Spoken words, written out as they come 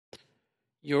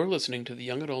You're listening to the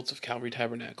Young Adults of Calvary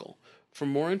Tabernacle. For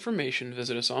more information,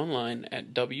 visit us online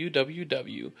at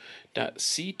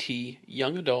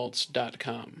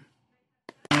www.ctyoungadults.com.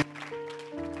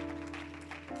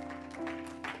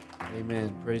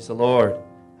 Amen. Praise the Lord.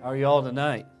 How are you all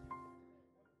tonight?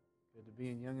 Good to be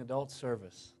in Young Adult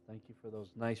service. Thank you for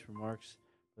those nice remarks,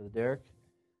 Brother Derek.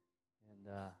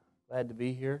 And glad to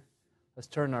be here. Let's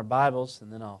turn our Bibles,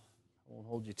 and then I won't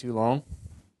hold you too long,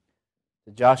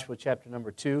 to Joshua chapter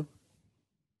number 2.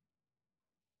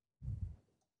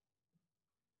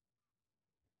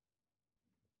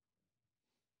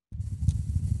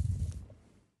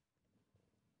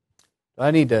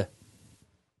 The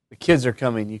kids are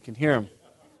coming. You can hear them.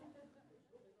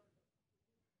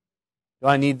 Do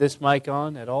I need this mic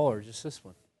on at all, or just this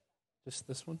one? Just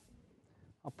this one?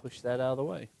 I'll push that out of the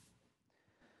way.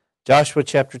 Joshua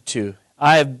chapter 2.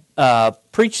 I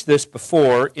have preached this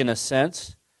before, in a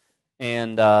sense,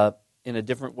 and in a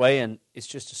different way, and it's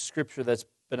just a scripture that's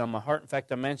been on my heart. In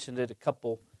fact, I mentioned it a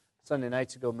couple Sunday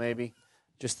nights ago, maybe,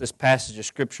 just this passage of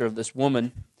scripture of this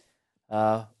woman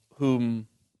whom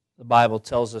the Bible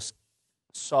tells us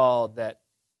saw that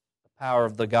the power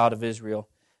of the God of Israel,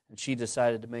 and she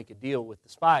decided to make a deal with the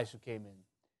spies who came in.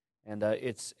 And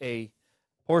it's a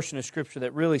portion of Scripture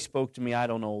that really spoke to me, I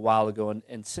don't know, a while ago.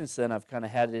 And since then, I've kind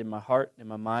of had it in my heart, in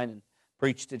my mind, and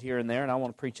preached it here and there. And I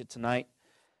want to preach it tonight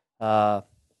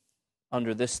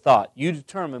under this thought. You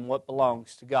determine what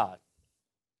belongs to God.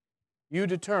 You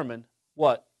determine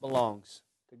what belongs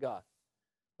to God.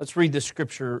 Let's read the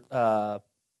Scripture. Let's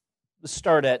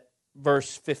start at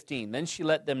verse 15. Then she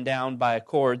let them down by a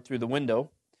cord through the window.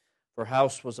 Her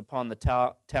house was upon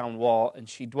the town wall, and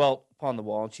she dwelt upon the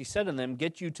wall. And she said to them,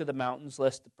 Get you to the mountains,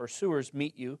 lest the pursuers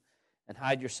meet you, and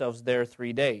hide yourselves there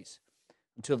 3 days,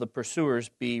 until the pursuers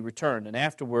be returned. And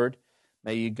afterward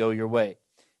may you go your way.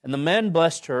 And the men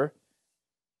blessed her,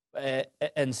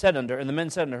 and said unto her, and the men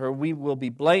said unto her, We will be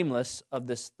blameless of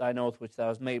this thine oath which thou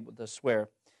hast made with us swear.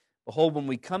 Behold, when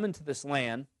we come into this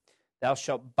land, thou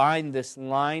shalt bind this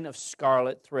line of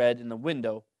scarlet thread in the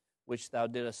window which thou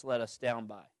didst let us down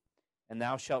by. And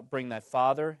thou shalt bring thy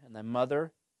father and thy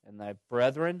mother and thy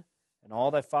brethren and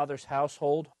all thy father's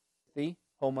household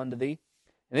home unto thee.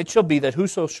 And it shall be that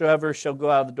whosoever shall go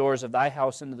out of the doors of thy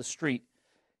house into the street,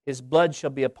 his blood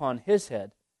shall be upon his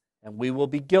head, and we will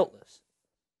be guiltless.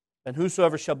 And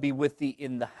whosoever shall be with thee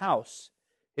in the house,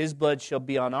 his blood shall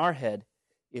be on our head,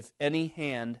 if any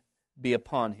hand be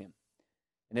upon him.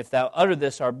 And if thou utter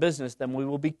this our business, then we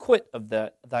will be quit of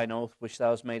thine oath which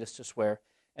thou hast made us to swear.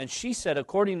 And she said,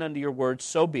 According unto your words,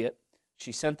 so be it.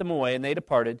 She sent them away, and they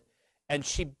departed, and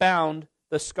she bound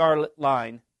the scarlet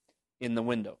line in the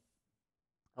window.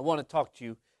 I want to talk to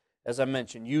you, as I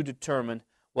mentioned, you determine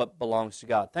what belongs to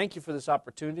God. Thank you for this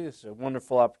opportunity. This is a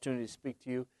wonderful opportunity to speak to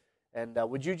you. And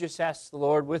would you just ask the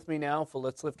Lord with me now?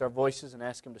 Let's lift our voices and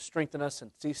ask Him to strengthen us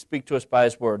and speak to us by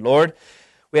His Word. Lord,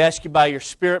 we ask you by your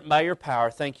Spirit and by your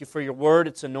power. Thank you for your Word.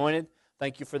 It's anointed.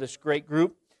 Thank you for this great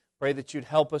group. Pray that you'd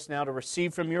help us now to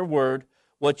receive from your Word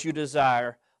what you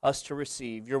desire us to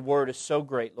receive. Your Word is so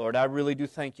great, Lord. I really do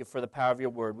thank you for the power of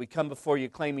your Word. We come before you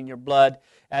claiming your blood,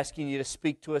 asking you to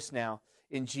speak to us now.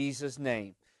 In Jesus'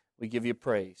 name, we give you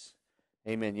praise.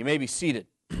 Amen. You may be seated.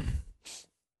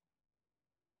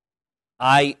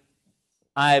 I've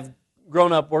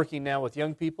grown up working now with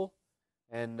young people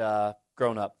and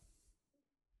grown up.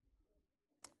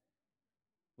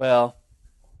 Well,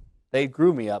 they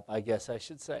grew me up, I guess I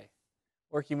should say,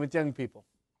 working with young people.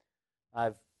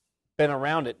 I've been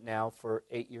around it now for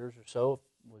 8 years or so.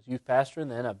 Was youth pastor, and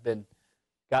then I've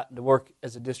gotten to work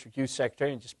as a district youth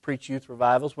secretary and just preach youth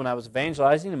revivals. When I was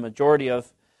evangelizing, the majority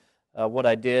of what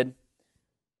I did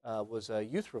was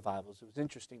youth revivals. It was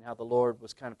interesting how the Lord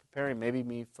was kind of preparing maybe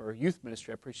me for youth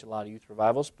ministry. I preached a lot of youth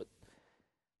revivals, but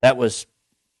that was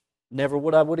never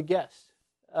what I would have guessed.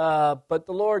 But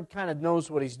the Lord kind of knows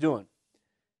what He's doing.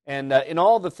 And in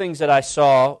all the things that I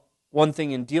saw, one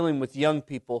thing in dealing with young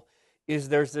people is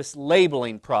there's this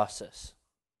labeling process.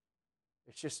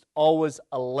 It's just always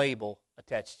a label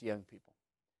attached to young people.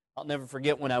 I'll never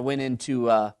forget when I went into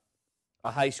a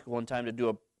high school one time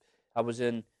I was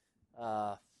in, it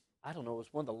was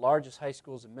one of the largest high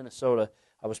schools in Minnesota.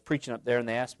 I was preaching up there, and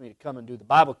they asked me to come and do the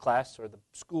Bible class, or the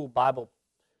school Bible.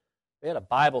 They had a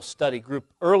Bible study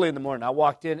group early in the morning. I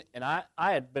walked in, and I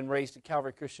had been raised at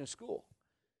Calvary Christian School,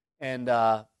 and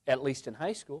at least in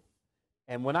high school.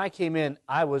 And when I came in,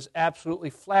 I was absolutely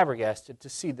flabbergasted to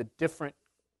see the different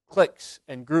cliques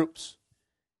and groups.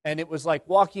 And it was like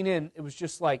walking in, it was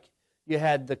just like you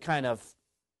had the kind of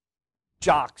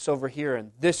jocks over here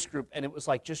and this group, and it was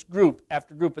like just group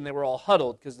after group, and they were all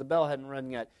huddled because the bell hadn't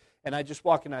rung yet. And I just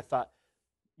walked in and I thought,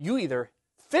 You either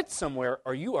fit somewhere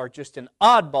or you are just an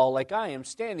oddball like I am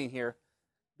standing here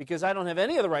because I don't have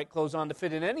any of the right clothes on to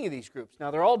fit in any of these groups. Now,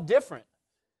 they're all different.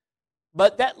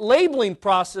 But that labeling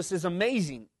process is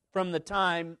amazing from the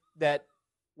time that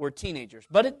we're teenagers.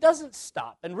 But it doesn't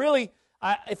stop. And really,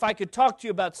 if I could talk to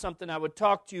you about something, I would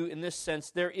talk to you in this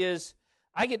sense.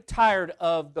 I get tired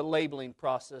of the labeling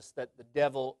process that the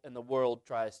devil and the world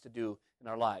tries to do in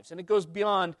our lives. And it goes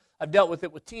beyond, I've dealt with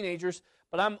it with teenagers,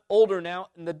 but I'm older now,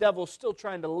 and the devil's still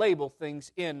trying to label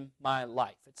things in my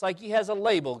life. It's like he has a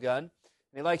label gun, and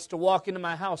he likes to walk into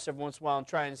my house every once in a while and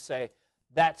try and say,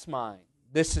 that's mine,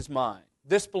 this is mine,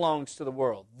 this belongs to the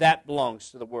world, that belongs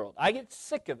to the world. I get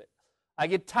sick of it. I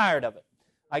get tired of it.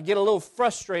 I get a little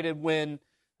frustrated when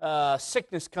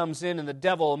sickness comes in and the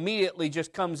devil immediately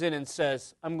just comes in and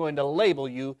says, I'm going to label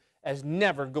you as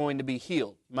never going to be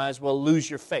healed. You might as well lose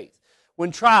your faith. When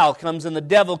trial comes and the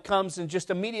devil comes and just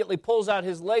immediately pulls out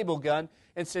his label gun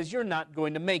and says, you're not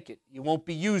going to make it. You won't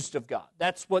be used of God.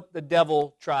 That's what the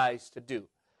devil tries to do.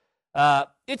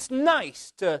 It's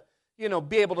nice to,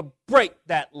 be able to break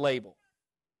that label.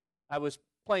 I was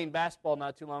playing basketball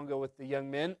not too long ago with the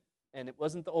young men, and it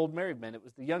wasn't the old married men, it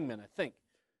was the young men, I think.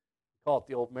 We call it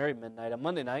the old married men night on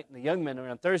Monday night, and the young men are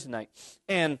on Thursday night.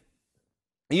 And,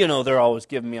 they're always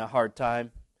giving me a hard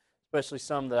time, especially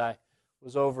some that I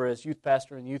was over as youth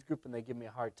pastor in the youth group, and they give me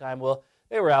a hard time. Well,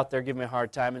 they were out there giving me a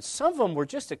hard time, and some of them were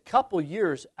just a couple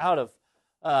years out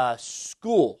of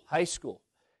school, high school.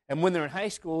 And when they're in high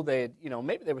school, they had,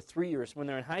 maybe they were 3 years. When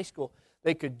they're in high school,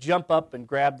 they could jump up and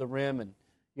grab the rim, and,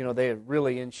 they had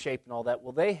really in shape and all that.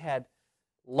 Well, they had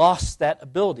lost that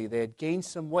ability. They had gained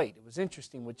some weight. It was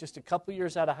interesting, with just a couple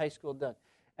years out of high school done.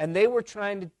 And they were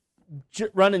trying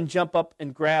to run and jump up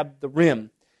and grab the rim,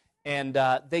 and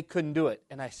they couldn't do it.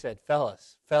 And I said,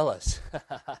 fellas.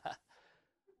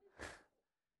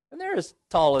 And they're as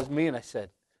tall as me, and I said,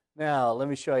 now, let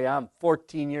me show you. I'm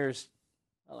 16 years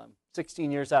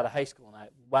out of high school, and I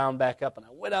wound back up, and I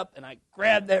went up, and I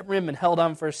grabbed that rim and held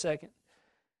on for a second.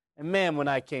 And man, when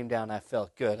I came down, I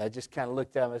felt good. I just kind of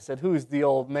looked at him and I said, who's the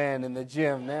old man in the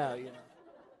gym now,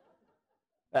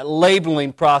 That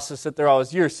labeling process that they're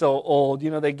always, you're so old.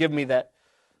 They give me that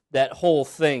whole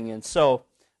thing. And so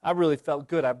I really felt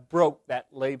good. I broke that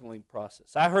labeling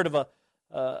process. I heard of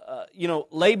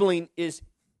labeling is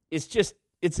just,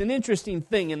 it's an interesting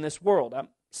thing in this world. I'm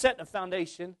setting a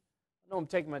foundation. I know I'm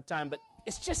taking my time, but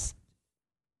it's just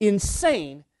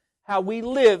insane how we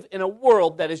live in a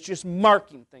world that is just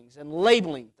marking things and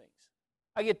labeling things.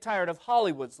 I get tired of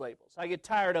Hollywood's labels. I get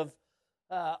tired of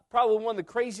probably one of the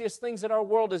craziest things that our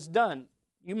world has done.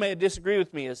 You may disagree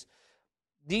with me, is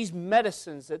these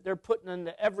medicines that they're putting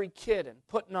into every kid and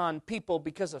putting on people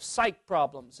because of psych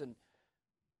problems. And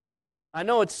I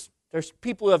know there's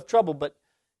people who have trouble, but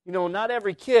not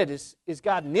every kid is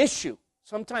got an issue.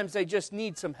 Sometimes they just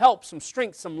need some help, some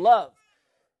strength, some love.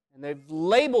 And they've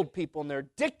labeled people, and they're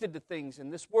addicted to things in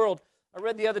this world. I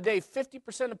read the other day,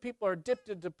 50% of people are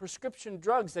addicted to prescription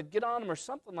drugs that get on them or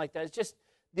something like that. It's just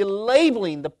the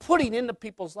labeling, the putting into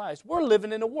people's lives. We're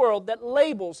living in a world that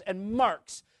labels and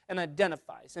marks and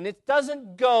identifies. And it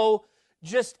doesn't go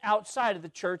just outside of the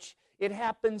church. It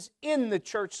happens in the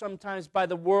church sometimes by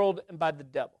the world and by the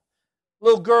devil.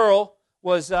 Little girl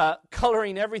was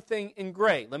coloring everything in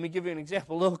gray. Let me give you an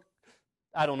example.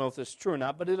 I don't know if this is true or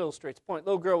not, but it illustrates the point.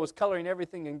 Little girl was coloring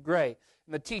everything in gray,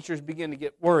 and the teachers began to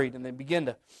get worried, and they began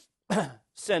to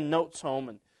send notes home,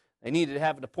 and they needed to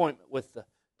have an appointment with the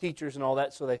teachers and all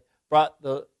that, so they brought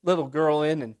the little girl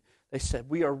in, and they said,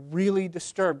 we are really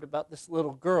disturbed about this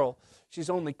little girl. She's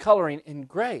only coloring in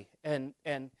gray, and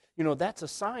that's a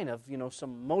sign of,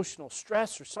 some emotional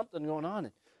stress or something going on.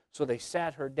 And so they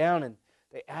sat her down, and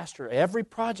they asked her, every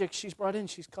project she's brought in,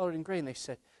 she's colored in gray, and they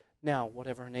said, now,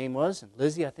 whatever her name was, and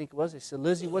Lizzie, I think it was, they said,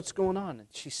 Lizzie, what's going on? And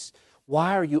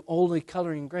why are you only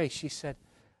coloring gray? She said,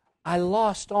 I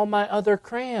lost all my other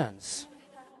crayons.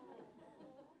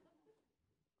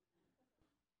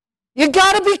 You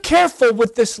got to be careful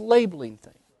with this labeling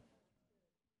thing.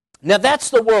 Now,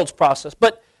 that's the world's process,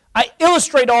 but I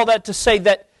illustrate all that to say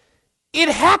that it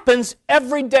happens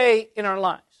every day in our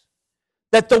lives.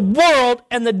 That the world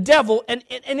and the devil, and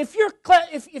if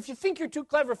you think you're too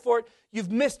clever for it, you've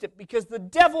missed it, because the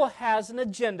devil has an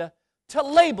agenda to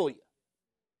label you.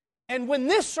 And when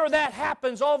this or that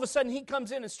happens, all of a sudden he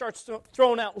comes in and starts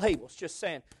throwing out labels, just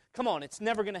saying, come on, it's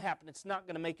never going to happen, it's not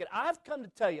going to make it. I've come to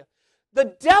tell you,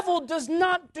 the devil does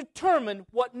not determine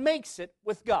what makes it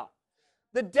with God.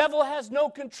 The devil has no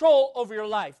control over your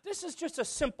life. This is just a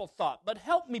simple thought, but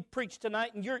help me preach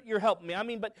tonight, and you're helping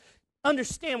me. But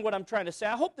understand what I'm trying to say.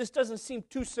 I hope this doesn't seem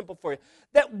too simple for you.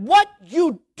 That what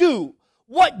you do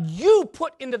What you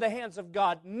put into the hands of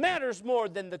God matters more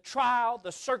than the trial,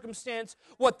 the circumstance,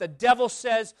 what the devil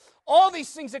says, all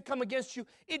these things that come against you.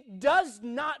 It does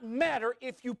not matter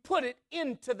if you put it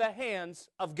into the hands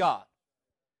of God.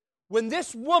 When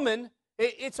this woman,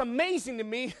 it's amazing to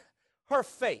me, her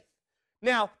faith.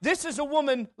 Now, this is a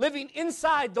woman living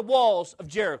inside the walls of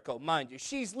Jericho, mind you.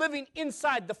 She's living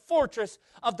inside the fortress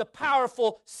of the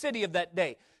powerful city of that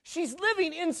day. She's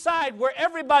living inside where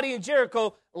everybody in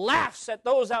Jericho laughs at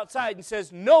those outside and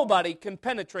says, nobody can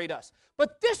penetrate us.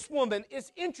 But this woman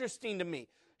is interesting to me.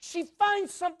 She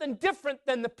finds something different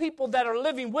than the people that are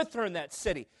living with her in that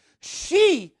city.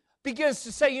 She begins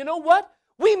to say, you know what?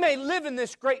 We may live in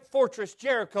this great fortress,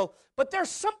 Jericho, but there's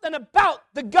something about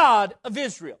the God of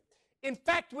Israel. In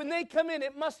fact, when they come in,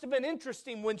 it must have been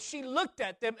interesting when she looked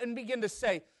at them and began to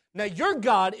say, now your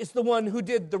God is the one who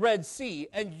did the Red Sea,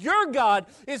 and your God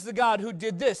is the God who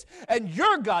did this, and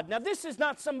your God. Now this is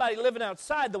not somebody living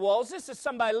outside the walls. This is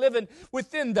somebody living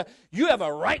within the, you have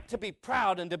a right to be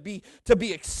proud and to be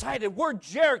excited. We're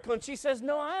Jericho. And she says,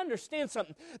 no, I understand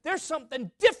something. There's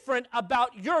something different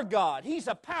about your God. He's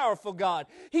a powerful God.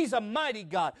 He's a mighty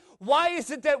God. Why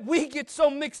is it that we get so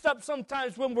mixed up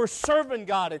sometimes when we're serving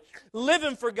God and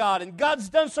living for God, and God's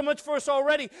done so much for us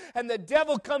already, and the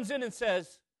devil comes in and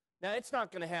says, now, it's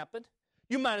not going to happen.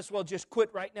 You might as well just quit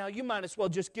right now. You might as well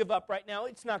just give up right now.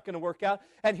 It's not going to work out.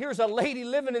 And here's a lady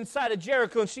living inside of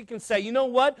Jericho, and she can say, you know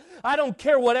what? I don't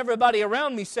care what everybody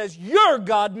around me says. Your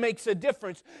God makes a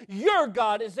difference. Your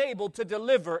God is able to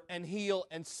deliver and heal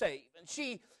and save. And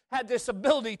she had this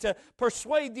ability to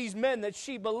persuade these men that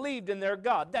she believed in their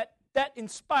God. That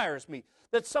inspires me,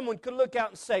 that someone could look out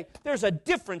and say, there's a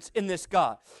difference in this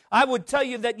God. I would tell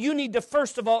you that you need to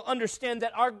first of all understand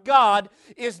that our God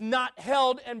is not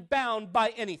held and bound by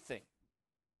anything.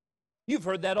 You've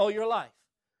heard that all your life.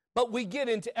 But we get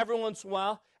into every once in a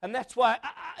while, and that's why,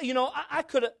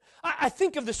 I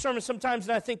think of the sermon sometimes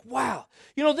and I think, wow,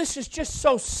 this is just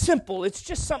so simple. It's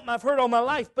just something I've heard all my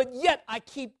life, but yet I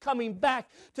keep coming back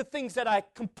to things that I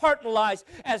compartmentalize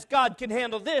as God can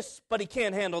handle this, but He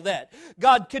can't handle that.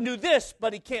 God can do this,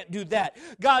 but He can't do that.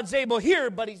 God's able here,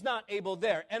 but He's not able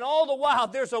there. And all the while,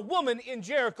 there's a woman in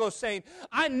Jericho saying,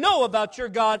 I know about your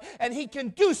God, and He can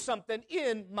do something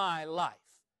in my life.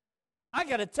 I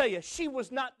got to tell you, she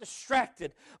was not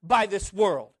distracted by this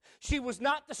world. She was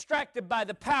not distracted by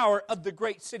the power of the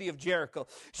great city of Jericho.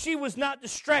 She was not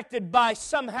distracted by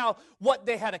somehow what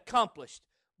they had accomplished.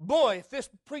 Boy, if this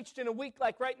preached in a week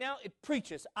like right now, it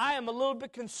preaches. I am a little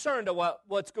bit concerned about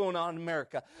what's going on in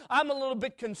America. I'm a little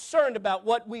bit concerned about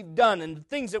what we've done and the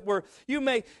things that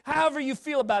however you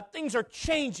feel about it, things are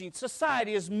changing.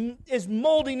 Society is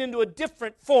molding into a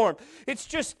different form. It's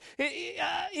just,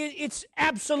 it's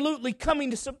absolutely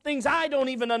coming to some things I don't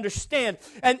even understand.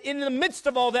 And in the midst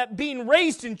of all that, being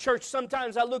raised in church,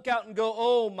 sometimes I look out and go,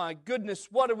 oh my goodness,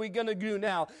 what are we going to do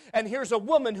now? And here's a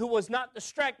woman who was not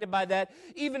distracted by that,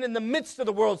 even in the midst of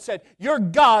the world, said, your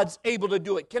God's able to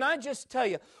do it. Can I just tell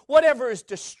you, whatever is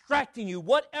distracting you,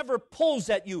 whatever pulls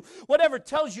at you, whatever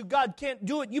tells you God can't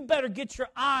do it, you better get your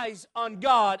eyes on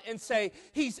God and say,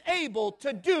 He's able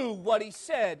to do what He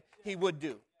said He would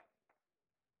do.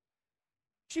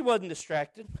 She wasn't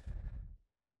distracted.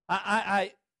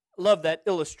 I love that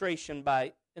illustration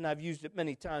and I've used it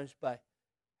many times, by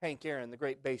Hank Aaron, the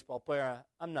great baseball player.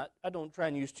 I don't try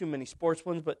and use too many sports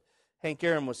ones, but Hank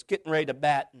Aaron was getting ready to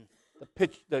bat, and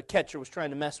the catcher was trying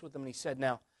to mess with him, and he said,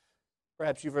 now,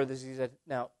 perhaps you've heard this, he said,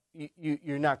 now,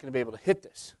 you're not going to be able to hit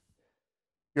this.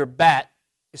 Your bat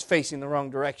is facing the wrong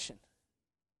direction.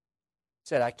 He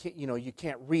said, I can't, you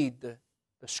can't read the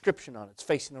description on it. It's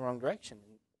facing the wrong direction.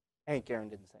 And Hank Aaron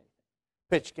didn't say anything.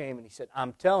 Pitch came, and he said,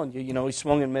 I'm telling you, he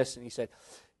swung and missed, and he said,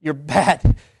 your bat,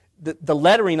 the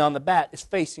lettering on the bat is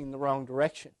facing the wrong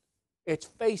direction. It's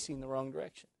facing the wrong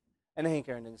direction. And Hank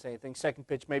Aaron didn't say anything. Second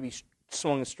pitch, maybe he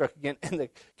swung and struck again, and the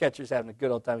catcher's having a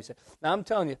good old time. He said, now I'm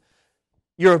telling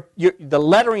you, the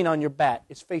lettering on your bat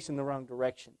is facing the wrong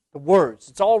direction. The words,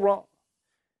 it's all wrong.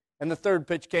 And the third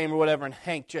pitch came or whatever, and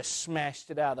Hank just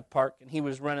smashed it out of the park, and he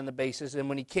was running the bases. And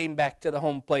when he came back to the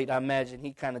home plate, I imagine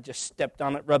he kind of just stepped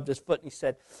on it, rubbed his foot, and he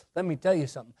said, let me tell you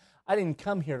something. I didn't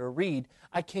come here to read.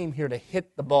 I came here to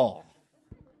hit the ball.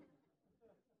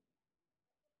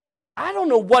 I don't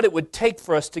know what it would take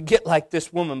for us to get like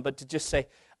this woman, but to just say,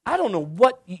 I don't know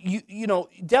what,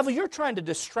 devil, you're trying to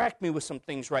distract me with some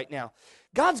things right now.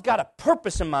 God's got a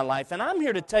purpose in my life, and I'm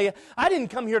here to tell you, I didn't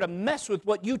come here to mess with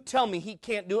what you tell me He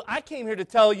can't do. I came here to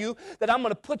tell you that I'm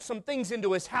going to put some things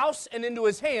into His house and into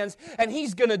His hands, and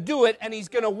He's going to do it, and He's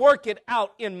going to work it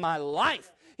out in my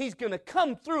life. He's going to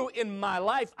come through in my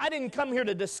life. I didn't come here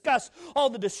to discuss all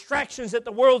the distractions that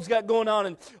the world's got going on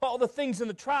and all the things and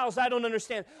the trials I don't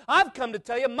understand. I've come to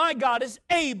tell you my God is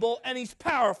able and He's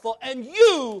powerful, and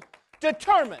you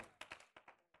determine.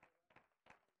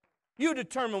 You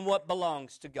determine what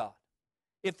belongs to God.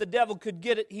 If the devil could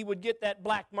get it, he would get that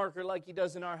black marker like he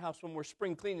does in our house when we're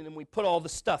spring cleaning and we put all the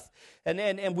stuff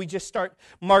and we just start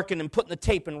marking and putting the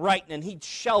tape and writing, and he'd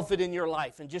shelf it in your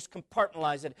life and just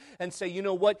compartmentalize it and say, you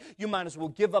know what, you might as well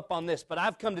give up on this. But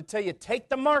I've come to tell you, take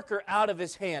the marker out of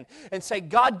his hand and say,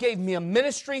 God gave me a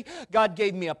ministry, God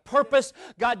gave me a purpose,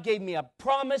 God gave me a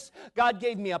promise, God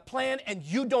gave me a plan, and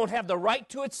you don't have the right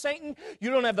to it, Satan. You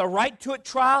don't have the right to it,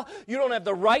 trial. You don't have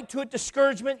the right to it,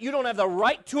 discouragement. You don't have the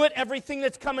right to it, everything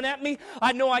that's coming at me.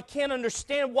 I know I can't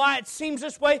understand why it seems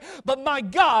this way, but my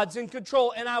God's in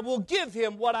control, and I will give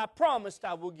him what I promised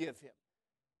I will give him.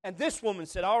 And this woman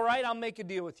said, all right, I'll make a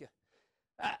deal with you.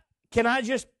 Can I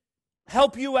just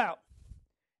help you out?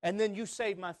 And then you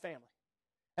save my family.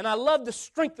 And I love the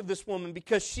strength of this woman,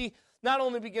 because she not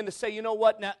only began to say, you know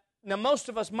what, now most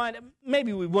of us might,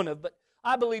 maybe we wouldn't have, but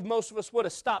I believe most of us would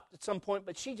have stopped at some point,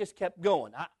 but she just kept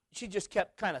going. She just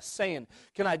kept kind of saying,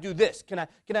 can I do this? Can I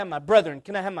have my brethren?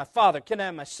 Can I have my father? Can I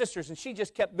have my sisters? And she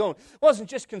just kept going. Wasn't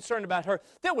just concerned about her.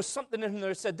 There was something in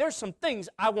there that said, there's some things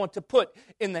I want to put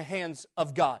in the hands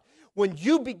of God. When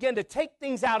you begin to take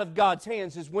things out of God's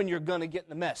hands is when you're going to get in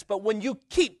the mess. But when you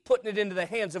keep putting it into the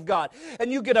hands of God, and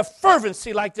you get a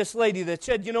fervency like this lady that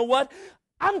said, you know what?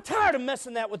 I'm tired of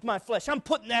messing that with my flesh. I'm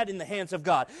putting that in the hands of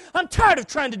God. I'm tired of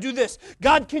trying to do this.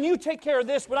 God, can you take care of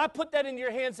this? When I put that in your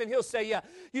hands, and he'll say, yeah.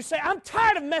 You say, I'm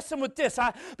tired of messing with this.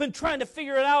 I've been trying to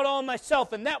figure it out all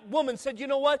myself. And that woman said, you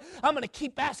know what? I'm going to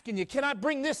keep asking you, can I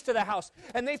bring this to the house?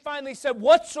 And they finally said,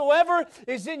 whatsoever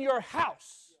is in your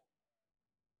house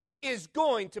is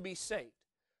going to be saved.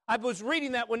 I was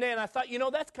reading that one day, and I thought, you know,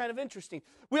 that's kind of interesting.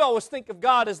 We always think of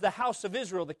God as the house of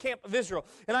Israel, the camp of Israel.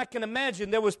 And I can imagine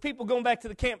there was people going back to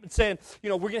the camp and saying, you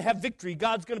know, we're going to have victory.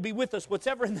 God's going to be with us.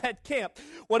 Whatever in that camp,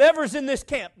 whatever's in this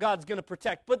camp, God's going to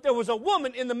protect. But there was a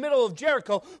woman in the middle of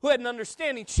Jericho who had an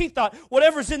understanding. She thought,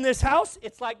 whatever's in this house,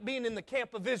 it's like being in the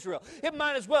camp of Israel. It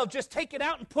might as well just take it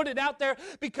out and put it out there,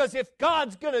 because if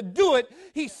God's going to do it,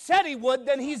 he said he would,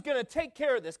 then he's going to take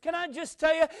care of this. Can I just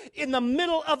tell you, in the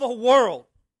middle of a world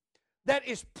that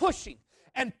is pushing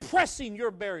and pressing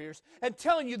your barriers and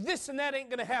telling you this and that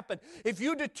ain't going to happen, if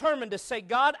you determine to say,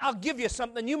 God, I'll give you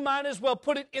something, you might as well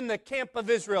put it in the camp of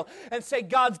Israel and say,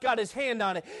 God's got his hand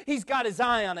on it. He's got his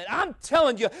eye on it. I'm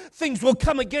telling you, things will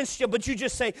come against you, but you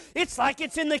just say, it's like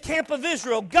it's in the camp of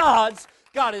Israel. God's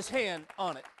got his hand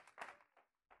on it.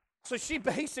 So she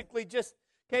basically just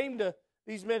came to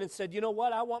these men and said, you know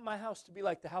what? I want my house to be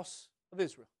like the house of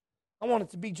Israel. I want it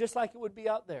to be just like it would be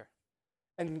out there.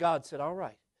 And God said, all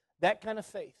right, that kind of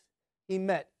faith. He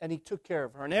met and he took care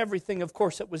of her. And everything, of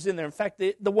course, that was in there. In fact,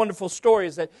 the wonderful story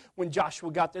is that when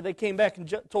Joshua got there, they came back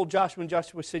and told Joshua, and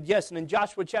Joshua said yes. And in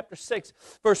Joshua chapter 6,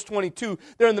 verse 22,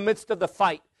 they're in the midst of the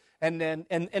fight. And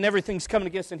everything's coming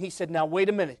against. And he said, now, wait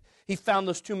a minute. He found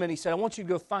those two men. He said, I want you to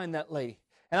go find that lady.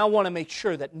 And I want to make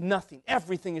sure that nothing,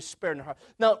 everything is spared in her heart.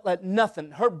 Not let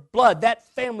nothing, her blood,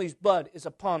 that family's blood is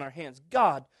upon our hands.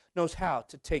 God knows how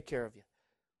to take care of you.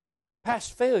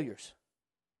 Past failures.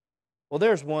 Well,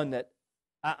 there's one that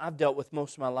I've dealt with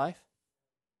most of my life.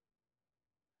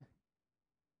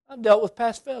 I've dealt with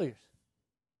past failures.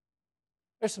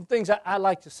 There's some things I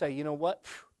like to say, you know what?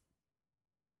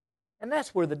 And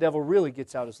that's where the devil really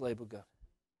gets out his label gun.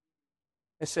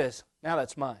 It says, now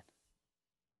that's mine.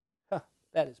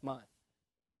 That is mine.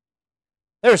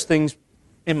 There's things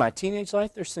in my teenage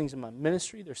life, there's things in my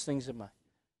ministry, there's things in my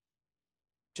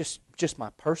just my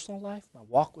personal life, my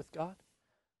walk with God.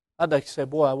 I'd like to say,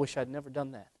 boy, I wish I'd never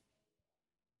done that.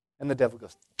 And the devil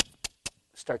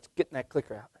starts getting that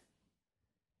clicker out.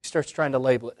 He starts trying to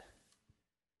label it.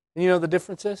 And you know the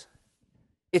difference is?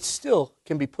 It still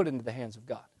can be put into the hands of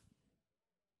God.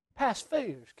 Past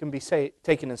failures can be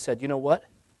taken and said, you know what?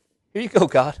 Here you go,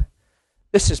 God.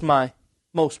 This is my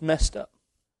most messed up.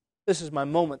 This is my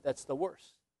moment that's the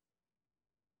worst.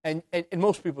 And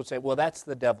most people would say, well, that's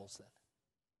the devil's then.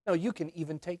 No, you can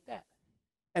even take that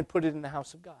and put it in the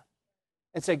house of God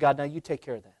and say, God, now you take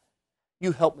care of that.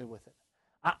 You help me with it.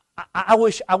 I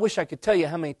wish I could tell you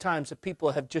how many times that people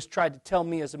have just tried to tell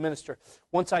me as a minister,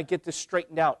 once I get this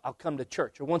straightened out, I'll come to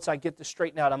church. Or once I get this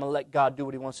straightened out, I'm going to let God do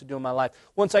what He wants to do in my life.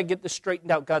 Once I get this straightened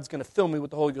out, God's going to fill me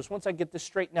with the Holy Ghost. Once I get this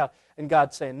straightened out, and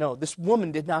God's saying, no, this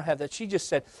woman did not have that. She just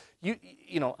said,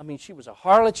 she was a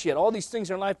harlot. She had all these things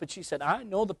in her life, but she said, I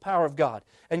know the power of God.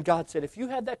 And God said, if you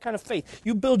had that kind of faith,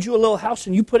 you build you a little house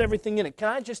and you put everything in it. Can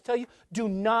I just tell you, do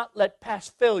not let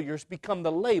past failures become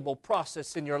the label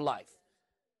process in your life.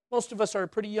 Most of us are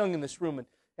pretty young in this room,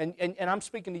 and I'm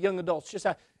speaking to young adults.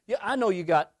 I know you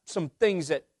got some things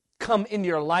that come into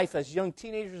your life as young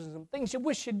teenagers and some things you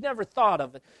wish you'd never thought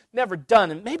of and never done,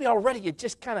 and maybe already you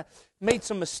just kind of made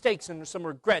some mistakes and some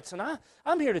regrets. And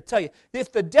I'm here to tell you,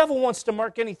 if the devil wants to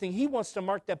mark anything, he wants to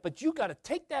mark that, but you got to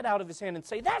take that out of his hand and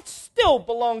say, that still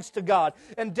belongs to God.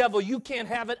 And devil, you can't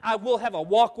have it. I will have a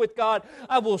walk with God.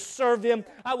 I will serve Him.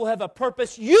 I will have a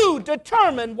purpose. You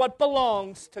determine what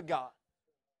belongs to God.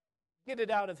 Get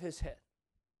it out of his head.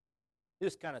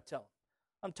 Just kind of tell him,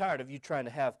 I'm tired of you trying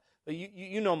to have,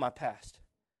 you know my past.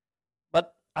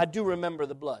 But I do remember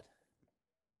the blood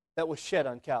that was shed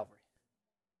on Calvary.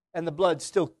 And the blood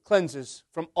still cleanses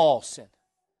from all sin.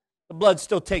 The blood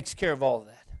still takes care of all of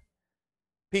that.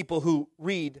 People who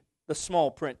read the small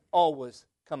print always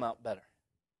come out better.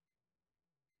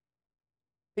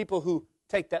 People who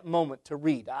take that moment to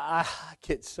read. I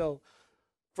get so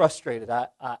frustrated. I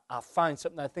find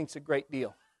something I think is a great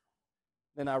deal.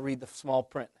 Then I read the small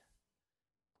print,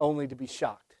 only to be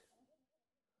shocked.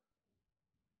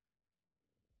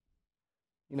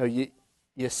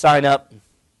 You sign up,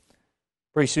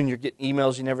 pretty soon you're getting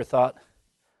emails you never thought.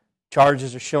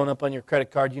 Charges are showing up on your credit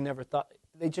card you never thought.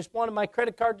 They just wanted my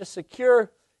credit card to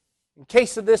secure in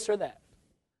case of this or that.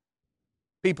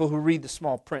 People who read the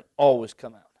small print always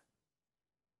come out.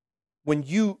 When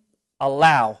you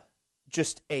allow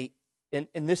just and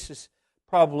this is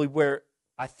probably where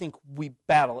I think we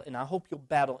battle, and I hope you'll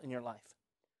battle in your life.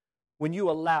 When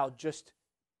you allow just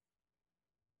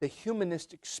the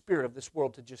humanistic spirit of this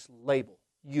world to just label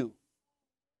you.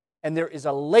 And there is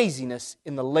a laziness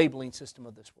in the labeling system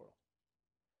of this world.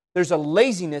 There's a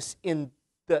laziness in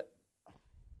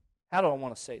how do I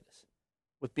want to say this?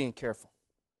 With being careful.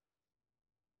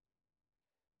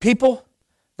 People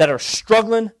that are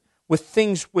struggling with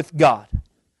things with God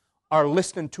are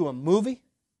listening to a movie,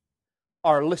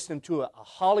 are listening to a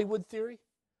Hollywood theory,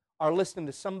 are listening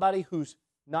to somebody who's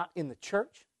not in the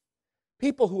church.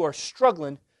 People who are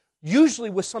struggling, usually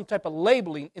with some type of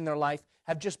labeling in their life,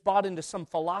 have just bought into some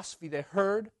philosophy they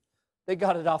heard. They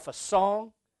got it off a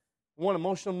song, one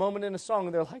emotional moment in a song,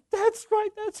 and they're like, that's right,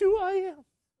 that's who I am.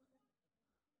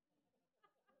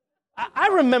 I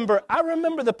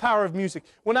remember the power of music.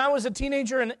 When I was a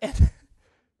teenager, and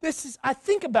I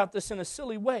think about this in a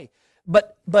silly way,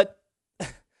 but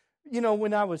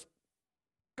when I was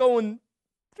going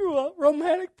through a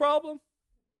romantic problem,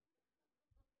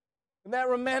 and that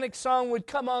romantic song would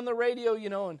come on the radio,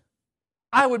 and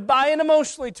I would buy in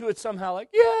emotionally to it somehow, like,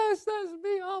 yes, that's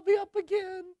me, I'll be up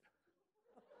again.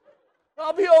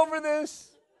 I'll be over this.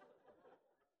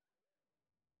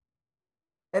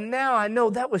 And now I know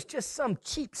that was just some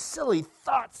cheap, silly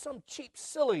thought, some cheap,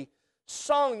 silly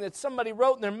song that somebody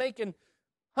wrote, and they're making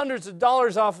hundreds of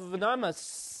dollars off of it. And I'm a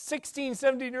 16,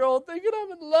 17-year-old thinking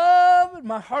I'm in love, and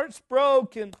my heart's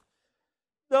broken.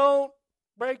 Don't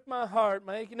break my heart,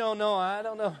 Mike. No, I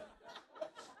don't know.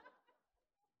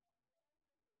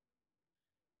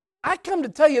 I come to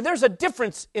tell you, there's a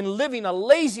difference in living a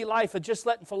lazy life of just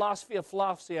letting philosophy have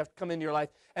to come into your life.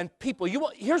 And people,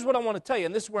 here's what I want to tell you,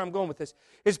 and this is where I'm going with this,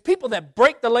 is people that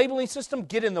break the labeling system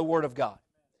get in the Word of God.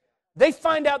 They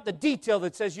find out the detail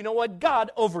that says, you know what, God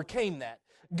overcame that.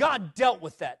 God dealt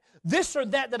with that. This or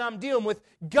that I'm dealing with,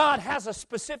 God has a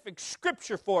specific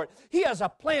scripture for it. He has a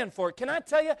plan for it. Can I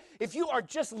tell you, if you are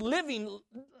just living,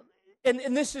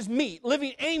 and this is me,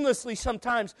 living aimlessly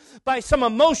sometimes by some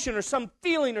emotion or some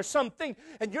feeling or something,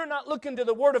 and you're not looking to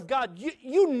the Word of God,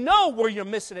 you know where you're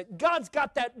missing it. God's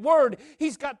got that Word.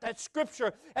 He's got that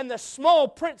Scripture. And the small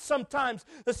print sometimes,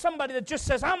 there's somebody that just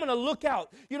says, I'm going to look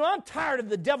out. I'm tired of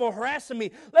the devil harassing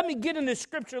me. Let me get into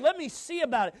Scripture. Let me see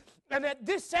about it. And at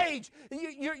this age,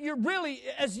 you're really,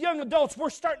 as young adults, we're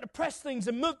starting to press things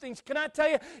and move things. Can I tell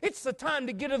you, it's the time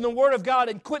to get in the Word of God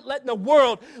and quit letting the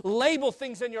world label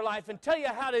things in your life and tell you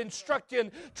how to instruct you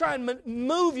and try and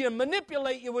move you and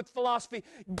manipulate you with philosophy.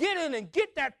 Get in and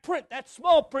get that print, that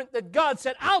small print that God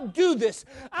said, I'll do this.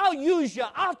 I'll use you.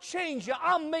 I'll change you.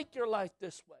 I'll make your life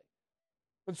this way.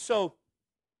 And so,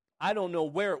 I don't know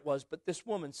where it was, but this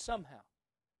woman somehow,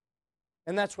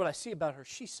 and that's what I see about her,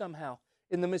 she somehow,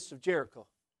 in the midst of Jericho,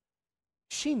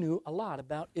 she knew a lot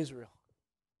about Israel.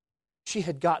 she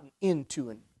had gotten into,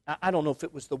 and I don't know if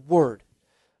it was the word,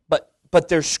 but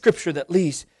there's scripture that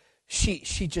leads, she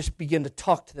just began to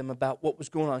talk to them about what was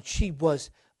going on. She was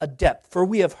adept. For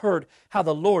we have heard how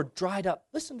the Lord dried up.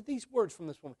 Listen to these words from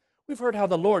this woman. We've heard how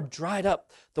the Lord dried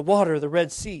up the water of the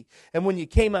Red Sea. And when you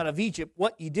came out of Egypt,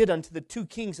 what ye did unto the two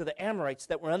kings of the Amorites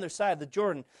that were on the other side of the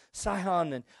Jordan,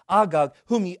 Sihon and Agag,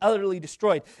 whom ye utterly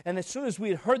destroyed. And as soon as we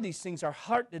had heard these things, our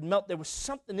heart did melt. There was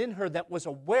something in her that was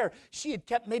aware. She had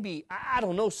kept maybe, I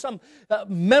don't know, some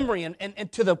memory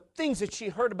and to the things that she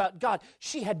heard about God.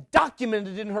 She had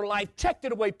documented it in her life, checked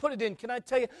it away, put it in. Can I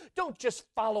tell you, don't just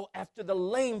follow after the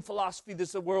lame philosophy of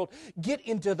this world. Get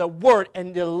into the Word,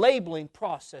 and the labeling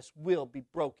process will be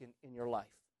broken in your life.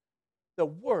 The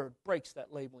Word breaks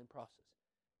that labeling process.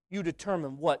 You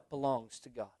determine what belongs to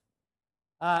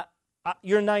God.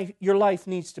 Your life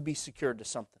needs to be secured to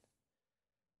something.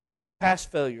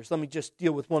 Past failures. Let me just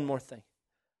deal with one more thing.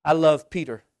 I love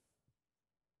Peter.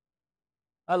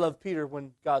 I love Peter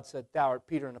when God said, "Thou art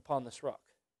Peter, and upon this rock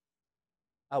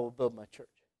I will build my church."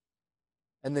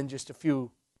 And then just a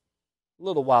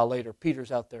little while later,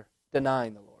 Peter's out there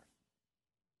denying the Lord.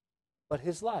 But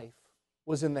his life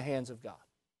was in the hands of God.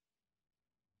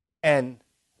 And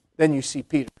then you see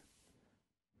Peter,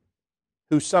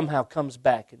 who somehow comes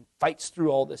back and fights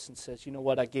through all this and says, "You know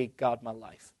what, I gave God my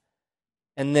life."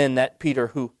 And then that Peter,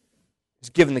 who is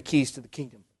given the keys to the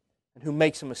kingdom and who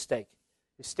makes a mistake,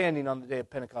 is standing on the day of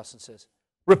Pentecost and says,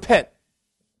 "Repent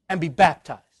and be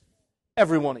baptized,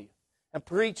 every one of you, and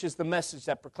preaches the message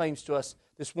that proclaims to us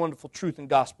this wonderful truth and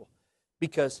gospel."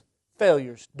 Because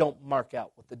failures don't mark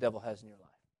out what the devil has in your life.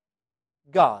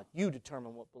 God, you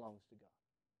determine what belongs to God.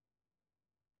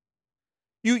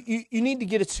 You need to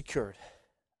get it secured.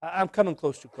 I'm coming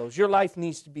close to close. Your life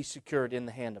needs to be secured in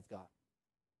the hand of God.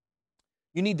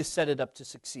 You need to set it up to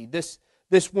succeed. This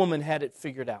woman had it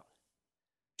figured out.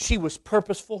 She was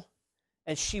purposeful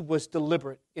and she was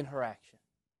deliberate in her action.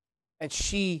 And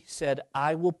she said,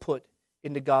 "I will put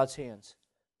into God's hands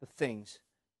the things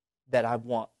that I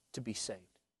want to be saved."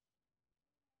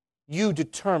 You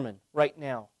determine right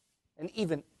now, and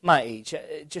even my age,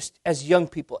 just as young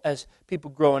people, as people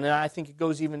grow, and I think it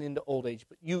goes even into old age,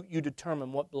 but you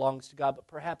determine what belongs to God. But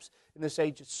perhaps in this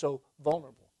age it's so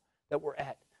vulnerable that we're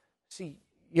at. See,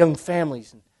 young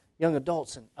families and young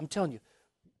adults, and I'm telling you,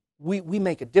 we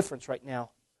make a difference right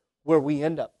now where we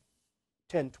end up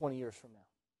 10, 20 years from now.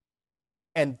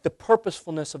 And the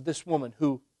purposefulness of this woman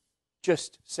who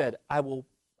just said, I will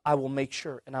make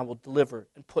sure and I will deliver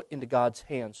and put into God's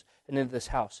hands and into this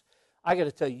house. I got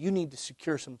to tell you, you need to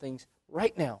secure some things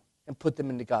right now and put them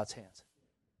into God's hands.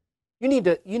 You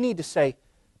need to say,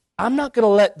 I'm not going to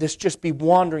let this just be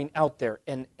wandering out there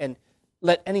and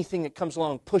let anything that comes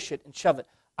along push it and shove it.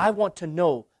 I want to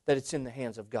know that it's in the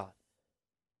hands of God.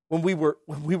 When we were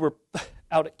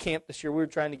out at camp this year, we were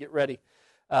trying to get ready.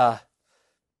 And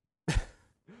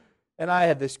I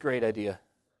had this great idea.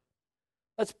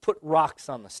 Let's put rocks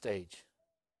on the stage.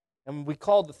 And we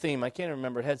called the theme, I can't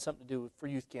remember, it had something to do with, for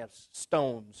youth camps,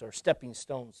 stones or stepping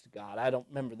stones to God. I don't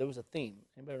remember. There was a theme.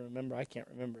 Anybody remember? I can't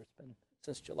remember. It's been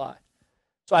since July.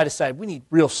 So I decided we need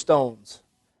real stones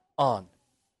on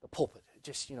the pulpit.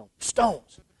 Just,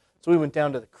 stones. So we went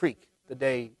down to the creek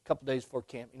a couple days before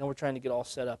camp. We're trying to get all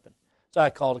set up. And so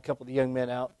I called a couple of the young men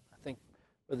out. I think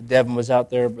Brother Devin was out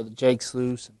there, Brother Jake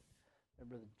Sluice, and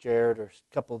Brother Jared, or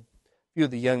a few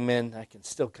of the young men I can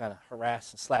still kind of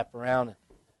harass and slap around and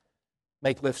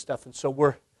make lift stuff. And so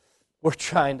we're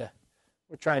trying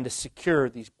to secure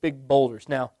these big boulders.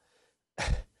 Now,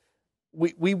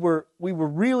 we were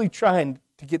really trying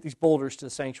to get these boulders to the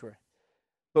sanctuary,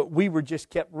 but we were just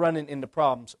kept running into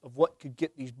problems of what could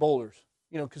get these boulders.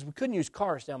 Because we couldn't use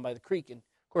cars down by the creek, and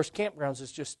of course campgrounds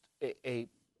is just a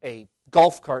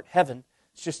golf cart heaven.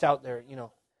 It's just out there,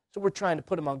 So we're trying to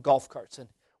put them on golf carts, and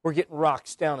we're getting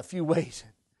rocks down a few ways.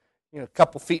 A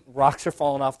couple feet, and rocks are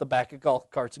falling off the back of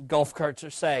golf carts, and golf carts are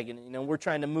sagging. We're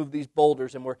trying to move these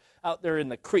boulders, and we're out there in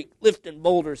the creek lifting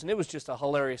boulders, and it was just a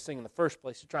hilarious thing in the first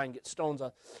place to try and get stones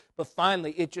on. But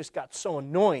finally, it just got so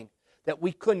annoying that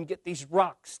we couldn't get these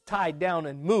rocks tied down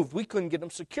and moved. We couldn't get them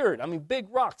secured. I mean, big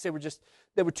rocks, they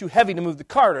were too heavy to move the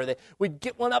cart, or we'd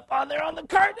get one up on there on the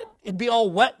cart, and it'd be all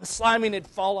wet and slimy, and it'd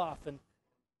fall off. And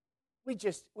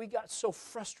we got so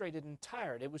frustrated and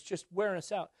tired. It was just wearing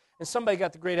us out. And somebody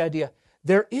got the great idea.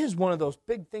 There is one of those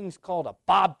big things called a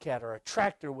bobcat or a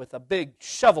tractor with a big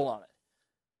shovel on it.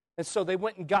 And so they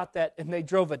went and got that, and they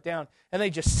drove it down, and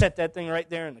they just set that thing right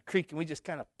there in the creek, and we just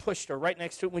kind of pushed her right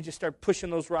next to it, and we just started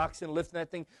pushing those rocks and lifting that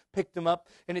thing, picked them up,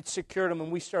 and it secured them,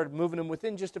 and we started moving them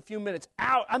within just a few minutes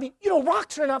out. I mean,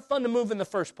 rocks are not fun to move in the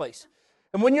first place.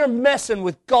 And when you're messing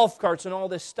with golf carts and all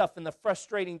this stuff and the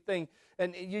frustrating thing,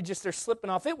 and they're slipping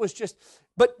off,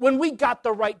 but when we got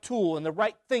the right tool and the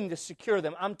right thing to secure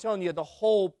them, I'm telling you, the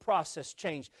whole process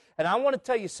changed. And I want to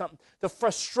tell you something. The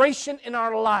frustration in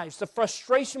our lives, the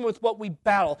frustration with what we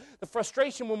battle, the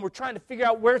frustration when we're trying to figure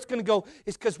out where it's going to go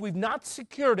is because we've not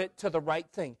secured it to the right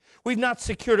thing. We've not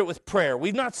secured it with prayer.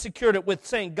 We've not secured it with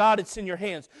saying, God, it's in your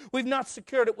hands. We've not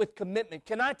secured it with commitment.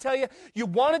 Can I tell you, you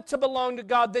want it to belong to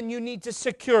God, then you need to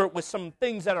secure it with some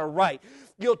things that are right.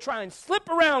 You'll try and slip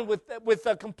around with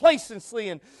complacency,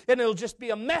 and it'll just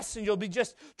be a mess, and you'll be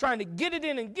just trying to get it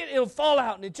in, and it'll fall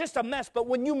out, and it's just a mess. But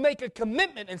when you make a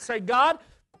commitment and say, God,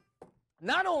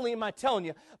 not only am I telling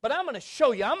you, but I'm going to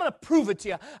show you, I'm going to prove it to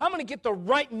you, I'm going to get the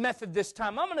right method this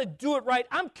time, I'm going to do it right,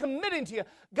 I'm committing to you,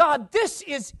 God, this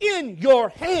is in your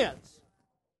hands.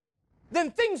 Then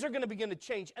things are going to begin to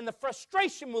change, and the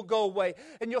frustration will go away,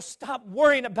 and you'll stop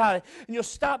worrying about it, and you'll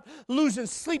stop losing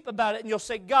sleep about it, and you'll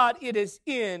say, God, it is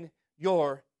in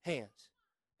your hands.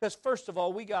 Because first of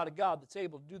all, we got a God that's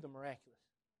able to do the miraculous.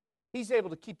 He's able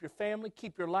to keep your family,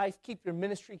 keep your life, keep your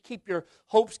ministry, keep your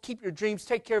hopes, keep your dreams,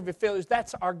 take care of your failures.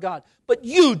 That's our God. But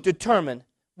you determine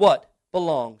what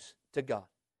belongs to God.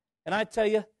 And I tell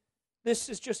you, this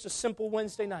is just a simple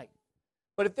Wednesday night.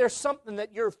 But if there's something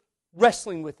that you're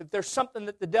wrestling with, if there's something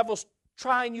that the devil's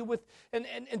trying you with, and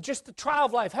just the trial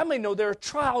of life. How many know there are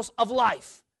trials of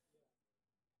life?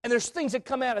 And there's things that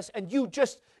come at us, and you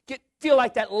just feel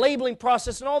like that labeling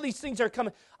process, and all these things are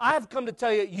coming. I've come to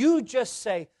tell you, you just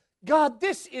say, God,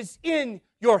 this is in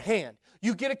your hand.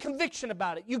 You get a conviction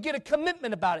about it. You get a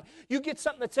commitment about it. You get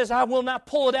something that says, I will not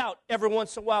pull it out every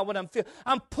once in a while when I'm feeling.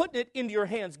 I'm putting it into your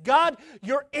hands. God,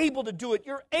 you're able to do it.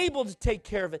 You're able to take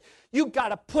care of it. You got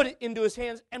to put it into his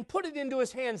hands, and put it into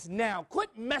his hands now. Quit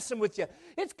messing with you.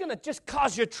 It's going to just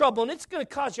cause you trouble, and it's going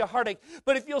to cause you heartache.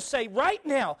 But if you'll say, right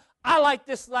now, I like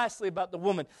this lastly about the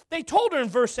woman. They told her in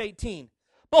verse 18,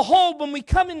 behold, when we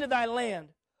come into thy land,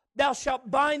 thou shalt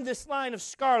bind this line of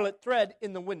scarlet thread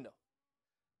in the window.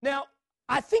 Now,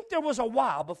 I think there was a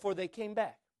while before they came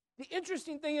back. The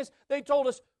interesting thing is they told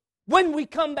us, when we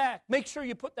come back, make sure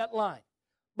you put that line.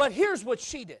 But here's what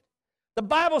she did. The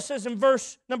Bible says in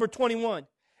verse number 21,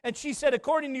 and she said,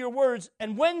 according to your words,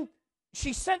 and when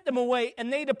she sent them away,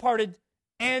 and they departed,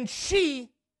 and she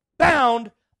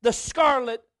bound the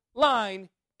scarlet line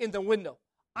in the window.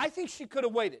 I think she could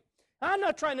have waited. I'm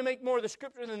not trying to make more of the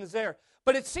scripture than is there.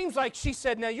 But it seems like she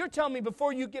said, now you're telling me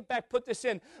before you get back, put this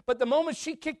in. But the moment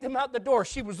she kicked him out the door,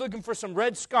 she was looking for some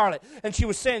red scarlet. And she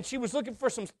was saying she was looking for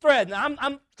some thread. Now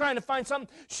I'm trying to find something.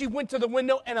 She went to the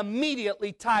window and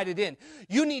immediately tied it in.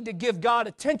 You need to give God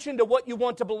attention to what you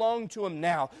want to belong to him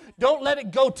now. Don't let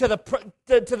it go to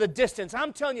the distance.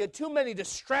 I'm telling you, too many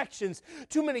distractions,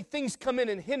 too many things come in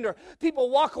and hinder.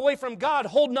 People walk away from God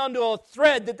holding on to a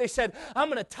thread that they said, I'm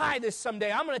going to tie this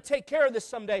someday. I'm going to take care of this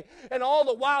someday. And all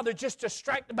the while they're just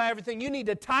distracted by everything. You need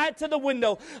to tie it to the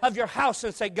window of your house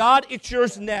and say, God, it's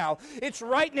yours now. It's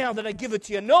right now that I give it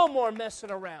to you. No more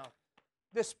messing around.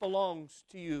 This belongs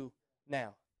to you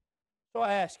now. So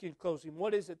I ask you in closing,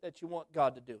 what is it that you want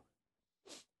God to do?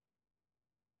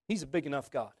 He's a big enough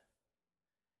God.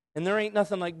 And there ain't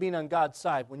nothing like being on God's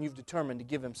side when you've determined to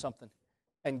give him something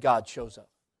and God shows up.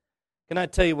 Can I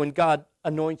tell you, when God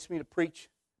anoints me to preach,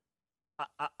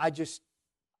 I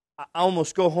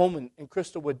almost go home, and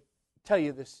Crystal would tell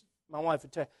you this, my wife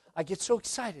would tell you, I get so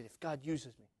excited if God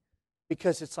uses me.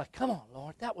 Because it's like, come on,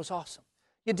 Lord, that was awesome.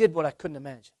 You did what I couldn't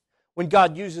imagine. When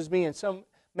God uses me in some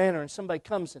manner and somebody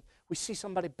comes and we see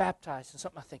somebody baptized and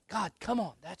something, I think, God, come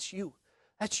on, that's you.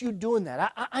 That's you doing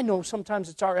that. I know sometimes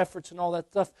it's our efforts and all that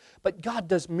stuff, but God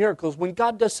does miracles. When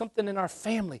God does something in our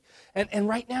family, and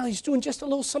right now he's doing just a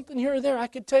little something here or there, I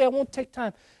could tell you I won't take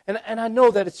time. And I know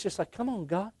that it's just like, come on,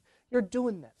 God, you're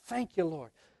doing that. Thank you,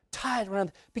 Lord. Tie it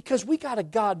around, because we got a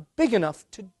God big enough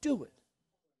to do it.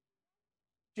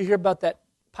 Did you hear about that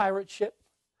pirate ship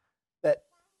that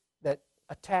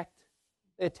attacked?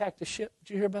 They attacked a ship.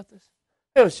 Did you hear about this?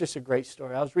 It was just a great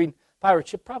story. I was reading pirate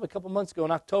ship probably a couple months ago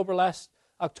in October last,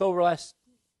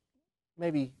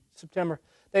 maybe September.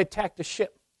 They attacked a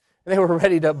ship, and they were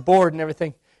ready to board and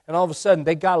everything. And all of a sudden,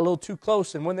 they got a little too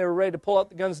close, and when they were ready to pull out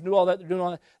the guns and do all that, they're doing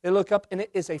all that, they look up, and it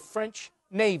is a French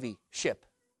Navy ship.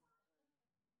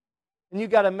 And you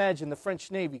got to imagine the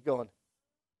French Navy going,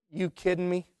 you kidding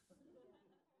me?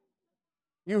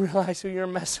 You realize who you're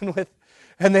messing with?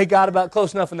 And they got about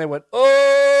close enough, and they went,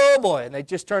 oh boy. And they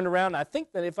just turned around. And I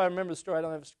think that if I remember the story, I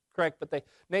don't know if it's correct, but the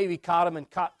Navy caught them and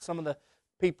caught some of the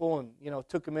people and,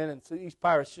 took them in. And so these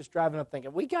pirates just driving up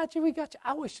thinking, we got you, we got you.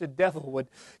 I wish the devil would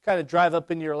kind of drive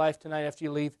up into your life tonight after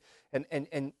you leave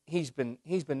and he's been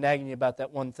nagging you about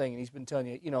that one thing, and he's been telling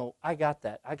you, I got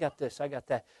that, I got this, I got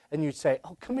that. And you'd say,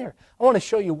 oh, come here. I want to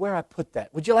show you where I put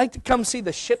that. Would you like to come see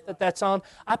the ship that's on?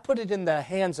 I put it in the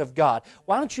hands of God.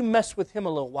 Why don't you mess with him a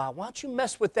little while? Why don't you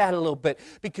mess with that a little bit?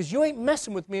 Because you ain't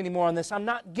messing with me anymore on this. I'm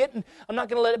not going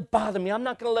to let it bother me. I'm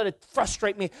not going to let it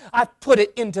frustrate me. I've put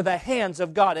it into the hands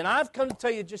of God. And I've come to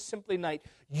tell you just simply tonight,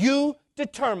 you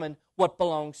determine what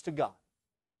belongs to God.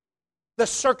 The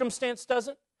circumstance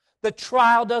doesn't. The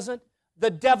trial doesn't.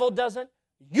 The devil doesn't.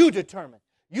 You determine.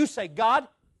 You say, God,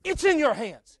 it's in your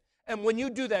hands. And when you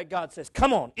do that, God says,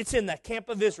 come on, it's in the camp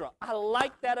of Israel. I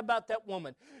like that about that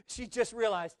woman. She just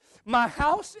realized, my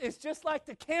house is just like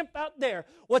the camp out there.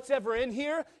 What's ever in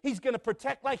here, he's going to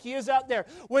protect like he is out there.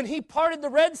 When he parted the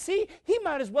Red Sea, he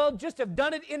might as well just have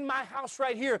done it in my house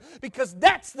right here, because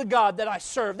that's the God that I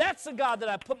serve. That's the God that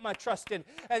I put my trust in.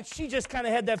 And she just kind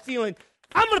of had that feeling,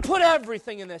 I'm going to put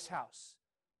everything in this house.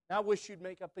 I wish you'd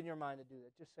make up in your mind to do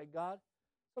that. Just say, God,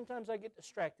 sometimes I get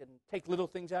distracted and take little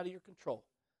things out of your control.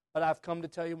 But I've come to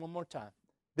tell you one more time.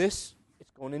 This,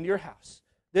 it's going into your house.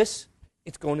 This,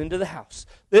 it's going into the house.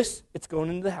 This, it's going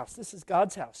into the house. This is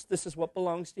God's house. This is what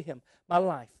belongs to him. My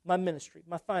life, my ministry,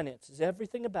 my finances,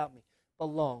 everything about me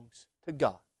belongs to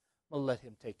God. I'm going to let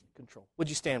him take control. Would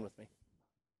you stand with me?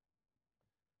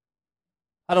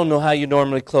 I don't know how you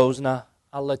normally close, and I'll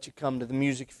let you come to the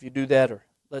music if you do that, or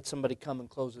let somebody come and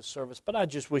close the service. But I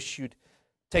just wish you'd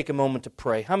take a moment to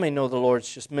pray. How many know the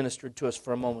Lord's just ministered to us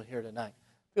for a moment here tonight?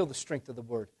 Feel the strength of the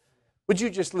Word. Would you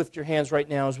just lift your hands right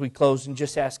now as we close and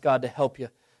just ask God to help you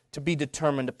to be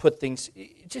determined to put things,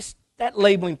 just that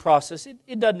labeling process,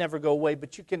 it doesn't ever go away,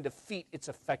 but you can defeat its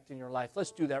effect in your life.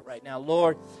 Let's do that right now.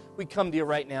 Lord, we come to you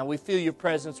right now. We feel your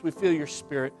presence. We feel your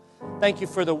Spirit. Thank you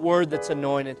for the Word that's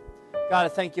anointed. God, I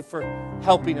thank you for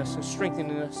helping us and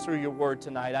strengthening us through your word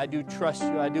tonight. I do trust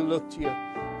you. I do look to you,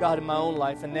 God, in my own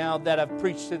life. And now that I've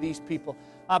preached to these people,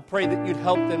 I pray that you'd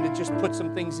help them to just put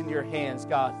some things in your hands,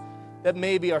 God, that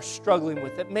maybe are struggling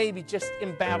with, that maybe just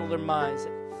embattle their minds,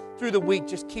 that through the week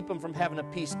just keep them from having a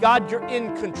peace. God, you're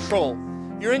in control.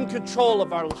 You're in control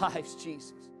of our lives,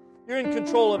 Jesus. You're in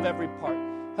control of every part.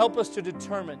 Help us to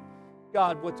determine,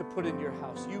 God, what to put in your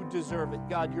house. You deserve it.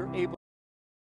 God, you're able.